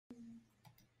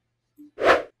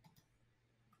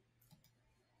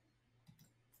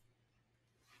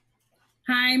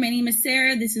Hi, my name is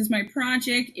Sarah. This is my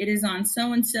project. It is on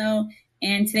so-and-so,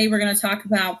 and today we're going to talk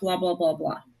about blah, blah, blah,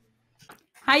 blah.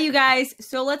 Hi, you guys.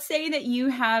 So let's say that you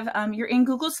have, you're in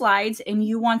Google Slides and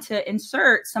you want to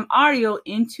insert some audio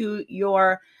into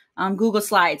your Google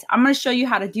Slides. I'm going to show you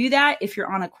how to do that if you're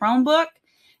on a Chromebook.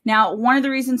 Now, one of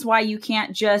the reasons why you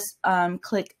can't just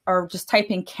click or just type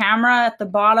in camera at the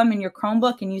bottom in your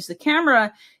Chromebook and use the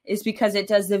camera is because it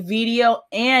does the video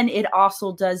and it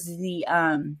also does the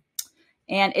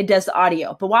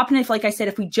audio. But what if, like I said,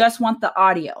 if we just want the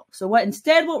audio? So what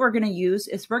we're going to use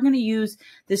is we're going to use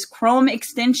this Chrome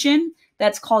extension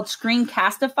that's called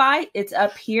Screencastify. It's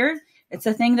up here. It's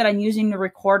a thing that I'm using to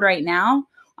record right now.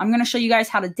 I'm going to show you guys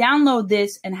how to download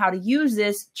this and how to use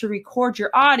this to record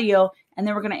your audio, and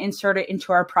then we're going to insert it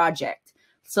into our project.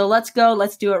 So let's go.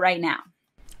 Let's do it right now.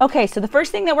 Okay, so the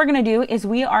first thing that we're going to do is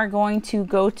we are going to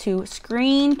go to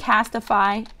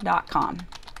screencastify.com.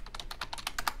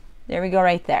 There we go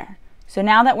right there. So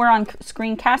now that we're on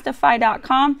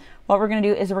screencastify.com, what we're going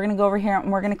to do is we're going to go over here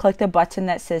and we're going to click the button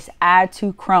that says Add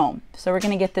to Chrome. So we're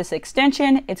going to get this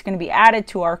extension. It's going to be added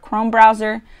to our Chrome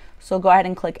browser. So go ahead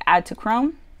and click Add to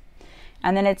Chrome.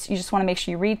 And then you just want to make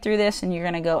sure you read through this and you're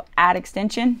going to go Add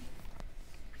Extension.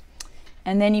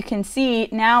 And then you can see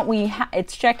now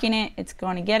it's checking it. It's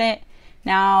going to get it.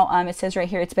 Now it says right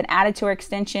here it's been added to our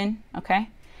extension. Okay.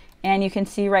 And you can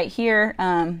see right here,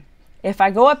 if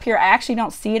I go up here, I actually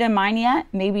don't see it in mine yet.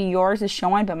 Maybe yours is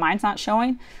showing, but mine's not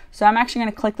showing. So I'm actually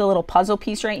going to click the little puzzle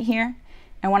piece right here.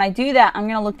 And when I do that, I'm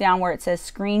going to look down where it says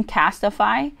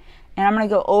Screencastify. And I'm going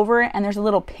to go over it, and there's a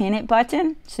little pin it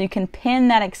button. So you can pin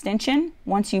that extension.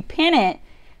 Once you pin it,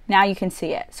 now you can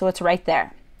see it. So it's right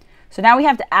there. So now we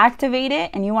have to activate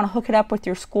it, and you want to hook it up with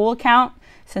your school account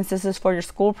since this is for your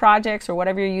school projects or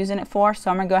whatever you're using it for. So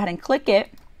I'm going to go ahead and click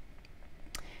it.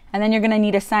 And then you're going to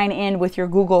need to sign in with your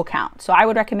Google account. So I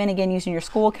would recommend, again, using your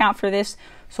school account for this,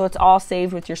 so it's all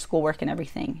saved with your schoolwork and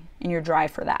everything in your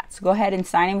drive for that. So go ahead and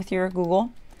sign in with your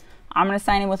Google. I'm going to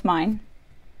sign in with mine.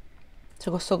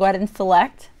 So go ahead and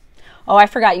select. Oh, I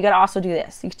forgot, you got to also do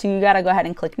this. So you got to go ahead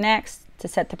and click Next to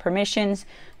set the permissions.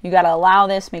 You got to allow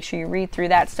this. Make sure you read through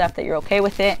that stuff, that you're okay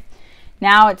with it.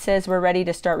 Now it says we're ready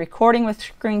to start recording with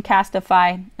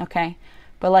Screencastify. Okay.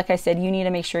 But like I said, you need to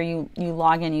make sure you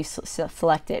log in, you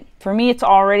select it. For me, it's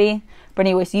already, but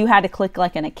anyways, you had to click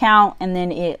like an account, and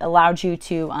then it allowed you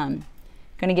to, going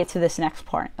to get to this next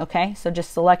part, okay? So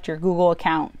just select your Google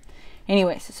account.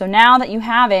 Anyways, so now that you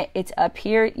have it, it's up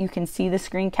here. You can see the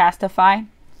Screencastify.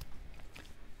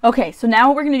 Okay, so now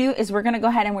what we're going to do is we're going to go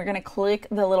ahead and we're going to click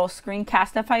the little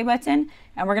Screencastify button,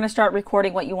 and we're going to start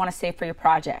recording what you want to save for your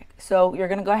project. So you're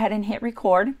going to go ahead and hit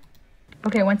record.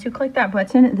 Okay, once you click that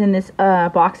button, then this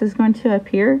box is going to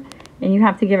appear, and you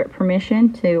have to give it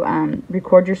permission to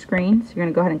record your screen. So you're going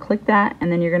to go ahead and click that,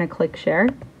 and then you're going to click share,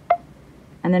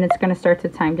 and then it's going to start to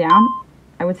time down.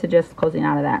 I would suggest closing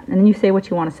out of that, and then you say what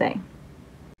you want to say.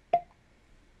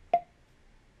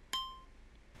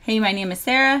 Hey, my name is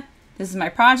Sarah. This is my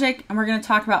project, and we're going to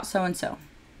talk about so-and-so.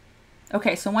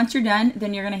 Okay, so once you're done,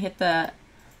 then you're going to hit the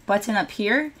button up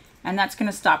here, and that's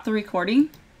going to stop the recording.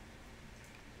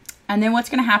 And then what's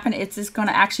going to happen is it's going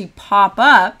to actually pop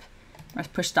up. Let's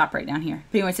push stop right down here.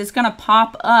 But anyways, it's going to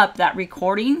pop up that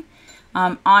recording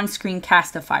on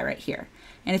Screencastify right here.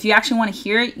 And if you actually want to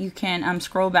hear it, you can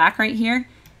scroll back right here,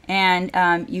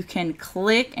 and you can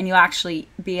click, and you'll actually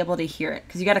be able to hear it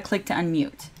because you got to click to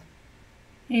unmute.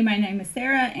 Hey, my name is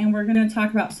Sarah, and we're going to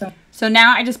talk about So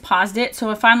now I just paused it.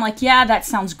 So if I'm like, yeah, that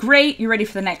sounds great, you're ready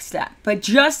for the next step. But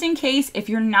just in case, if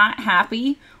you're not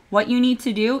happy, what you need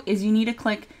to do is you need to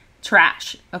click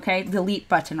trash, okay? Delete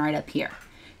button right up here.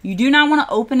 You do not want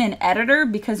to open an editor,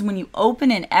 because when you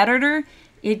open an editor,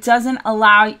 it doesn't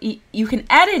allow, you can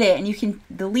edit it and you can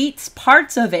delete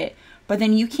parts of it, but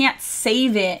then you can't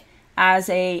save it as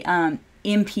a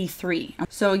MP3.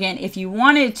 So again, if you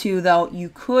wanted to though,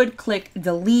 you could click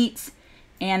delete,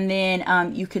 and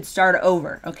then you could start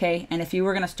over, okay? And if you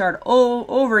were going to start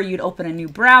over, you'd open a new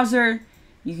browser.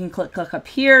 You can click up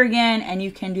here again, and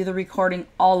you can do the recording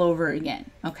all over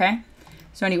again, okay?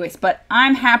 So anyways, but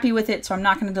I'm happy with it, so I'm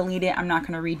not going to delete it. I'm not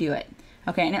going to redo it.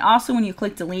 Okay, and also when you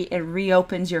click delete, it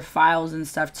reopens your files and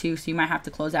stuff too, so you might have to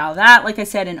close out of that, like I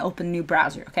said, and open a new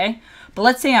browser, okay? But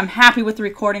let's say I'm happy with the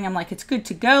recording. I'm like, it's good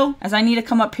to go, as I need to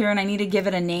come up here and I need to give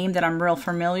it a name that I'm real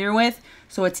familiar with,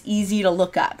 so it's easy to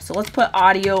look up. So let's put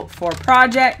audio for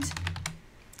project.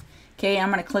 Okay,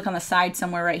 I'm going to click on the side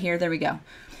somewhere right here. There we go.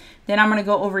 Then I'm going to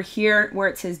go over here where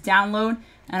it says download,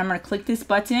 and I'm going to click this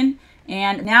button,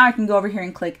 and now I can go over here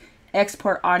and click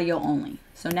export audio only.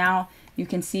 So now you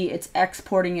can see it's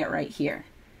exporting it right here.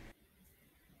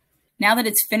 Now that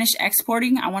it's finished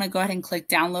exporting, I want to go ahead and click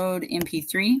download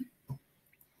MP3.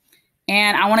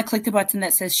 And I want to click the button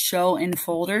that says show in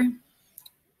folder.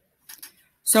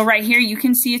 So right here, you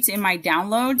can see it's in my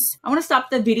downloads. I want to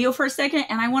stop the video for a second,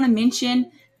 and I want to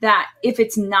mention that if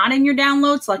it's not in your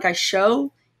downloads, like I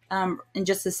show in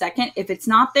just a second, if it's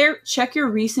not there, check your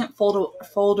recent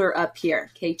folder up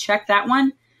here. Okay, check that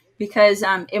one because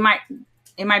it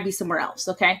might be somewhere else.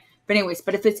 Okay, but anyways,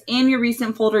 but if it's in your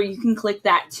recent folder, you can click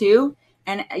that too,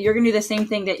 and you're gonna do the same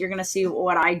thing that you're gonna see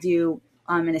what I do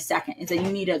in a second. Is that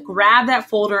you need to grab that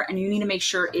folder and you need to make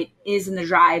sure it is in the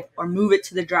drive or move it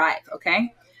to the drive.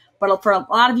 Okay. But for a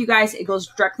lot of you guys, it goes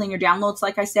directly in your downloads,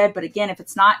 like I said. But again, if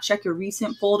it's not, check your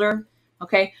recent folder,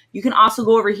 okay? You can also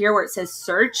go over here where it says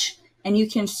search, and you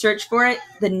can search for it,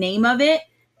 the name of it,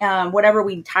 whatever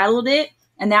we titled it,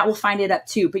 and that will find it up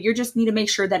too. But you just need to make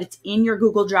sure that it's in your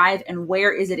Google Drive, and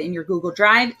where is it in your Google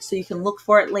Drive, so you can look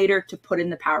for it later to put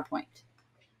in the PowerPoint.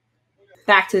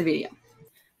 Back to the video.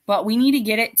 But we need to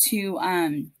get it to,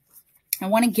 I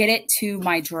want to get it to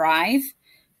my drive.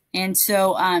 And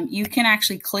so you can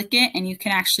actually click it and you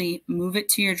can actually move it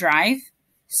to your drive.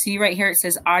 See right here, it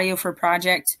says audio for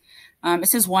project. It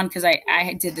says one because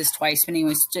I did this twice, but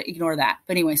anyways, ignore that.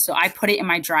 But anyway, so I put it in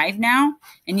my drive now,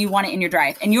 and you want it in your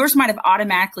drive. And yours might have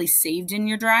automatically saved in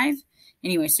your drive.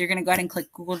 Anyway, so you're going to go ahead and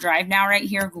click Google Drive now right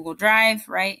here, Google Drive,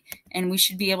 right? And we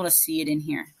should be able to see it in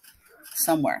here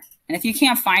somewhere. And if you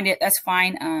can't find it, that's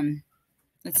fine.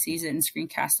 Let's see, is it in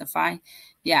Screencastify?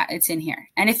 Yeah, it's in here.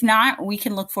 And if not, we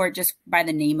can look for it just by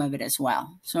the name of it as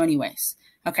well. So anyways,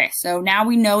 okay, so now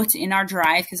we know it's in our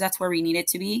drive because that's where we need it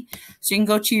to be. So you can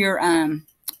go to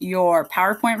your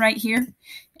PowerPoint right here,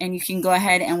 and you can go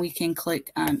ahead and we can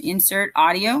click Insert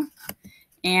Audio.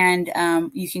 And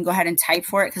you can go ahead and type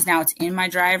for it because now it's in my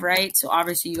drive, right? So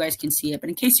obviously you guys can see it. But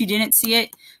in case you didn't see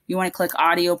it, you want to click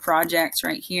Audio Projects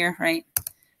right here, right?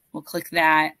 We'll click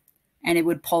that. And it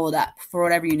would pull it up for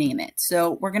whatever you name it.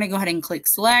 So we're going to go ahead and click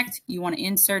select. You want to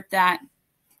insert that.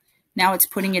 Now it's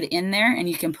putting it in there, and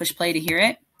you can push play to hear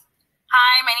it.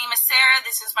 Hi, my name is Sarah.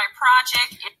 This is my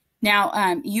project.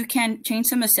 Now you can change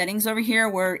some of the settings over here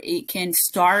where it can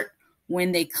start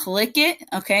when they click it,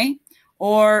 okay?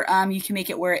 Or you can make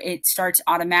it where it starts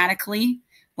automatically,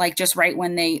 like just right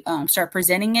when they start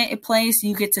presenting it, it plays.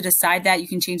 You get to decide that. You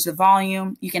can change the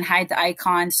volume. You can hide the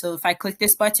icon. So if I click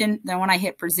this button, then when I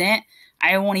hit present,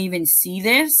 I won't even see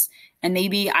this. And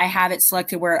maybe I have it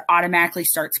selected where it automatically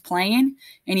starts playing.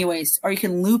 Anyways, or you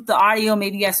can loop the audio.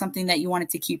 Maybe you have something that you want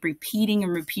it to keep repeating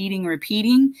and repeating and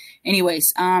repeating.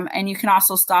 Anyways, and you can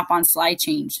also stop on slide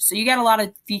change. So you got a lot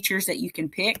of features that you can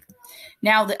pick.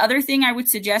 Now, the other thing I would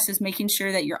suggest is making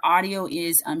sure that your audio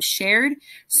is shared.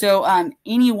 So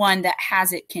anyone that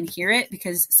has it can hear it,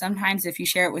 because sometimes if you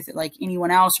share it with like anyone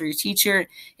else or your teacher,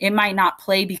 it might not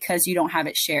play because you don't have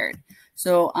it shared.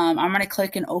 So I'm going to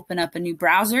click and open up a new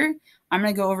browser. I'm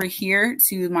going to go over here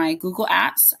to my Google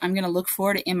Apps. I'm going to look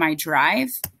for it in my drive.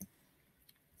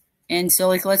 And so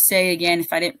like, let's say again,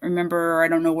 if I didn't remember or I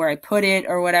don't know where I put it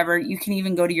or whatever, you can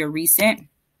even go to your recent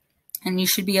and you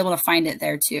should be able to find it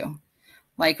there too.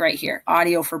 Like right here,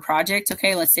 audio for project.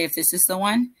 Okay, let's say if this is the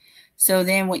one. So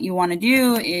then what you want to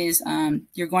do is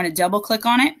you're going to double click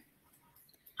on it.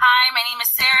 Hi, my name is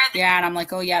Sarah. Yeah, and I'm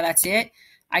like, oh yeah, that's it.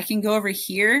 I can go over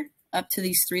here up to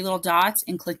these three little dots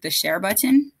and click the share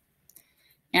button.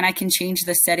 And I can change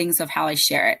the settings of how I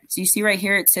share it. So you see right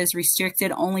here, it says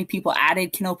restricted, only people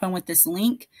added can open with this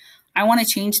link. I want to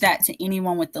change that to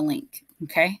anyone with the link,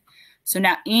 okay? So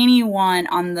now anyone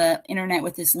on the internet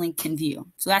with this link can view.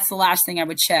 So that's the last thing I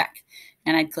would check.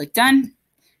 And I'd click done.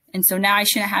 And so now I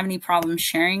shouldn't have any problem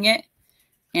sharing it.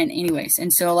 And anyways,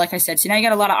 and so like I said, so now you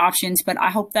got a lot of options, but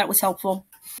I hope that was helpful.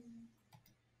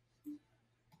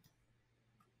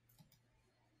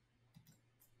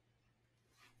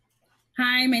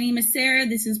 Hi, my name is Sarah.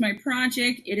 This is my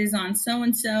project. It is on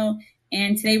so-and-so.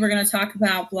 And today we're going to talk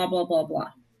about blah, blah, blah,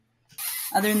 blah.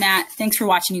 Other than that, thanks for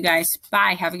watching, you guys.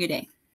 Bye. Have a good day.